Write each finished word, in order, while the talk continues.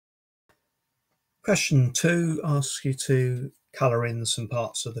Question 2 asks you to colour in some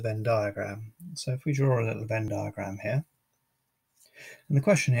parts of the Venn diagram. So if we draw a little Venn diagram here, and the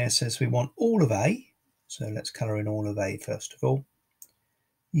question here says we want all of A, so let's colour in all of A first of all,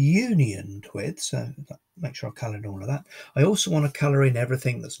 unioned with, so make sure I colour in all of that. I also want to colour in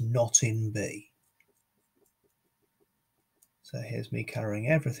everything that's not in B. So here's me colouring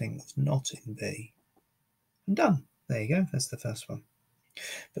everything that's not in B. And done. There you go, that's the first one.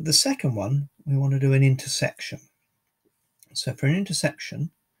 But the second one, we want to do an intersection. So for an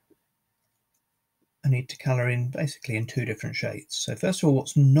intersection, I need to colour in basically in two different shades. So first of all,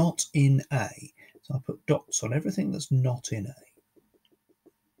 what's not in A. So I'll put dots on everything that's not in A.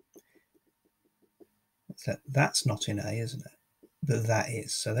 That's not in A, isn't it? But that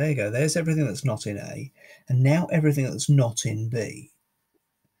is. So there you go. There's everything that's not in A. And now everything that's not in B.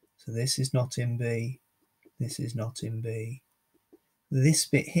 So this is not in B. This is not in B. This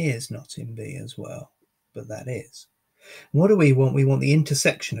bit here is not in B as well. But that is. What do we want? We want the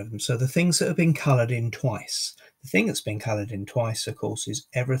intersection of them. So the things that have been coloured in twice. The thing that's been coloured in twice, of course, is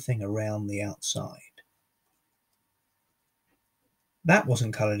everything around the outside. That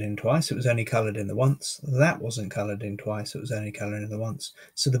wasn't coloured in twice, it was only coloured in the once. That wasn't coloured in twice, it was only coloured in the once.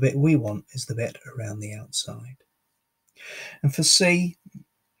 So the bit we want is the bit around the outside. And for C,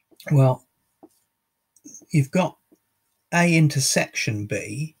 well, you've got A intersection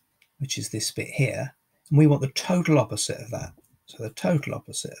B, which is this bit here, and we want the total opposite of that. So the total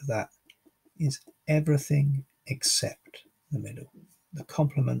opposite of that is everything except the middle, the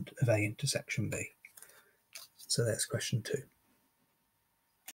complement of A intersection B. So that's question 2.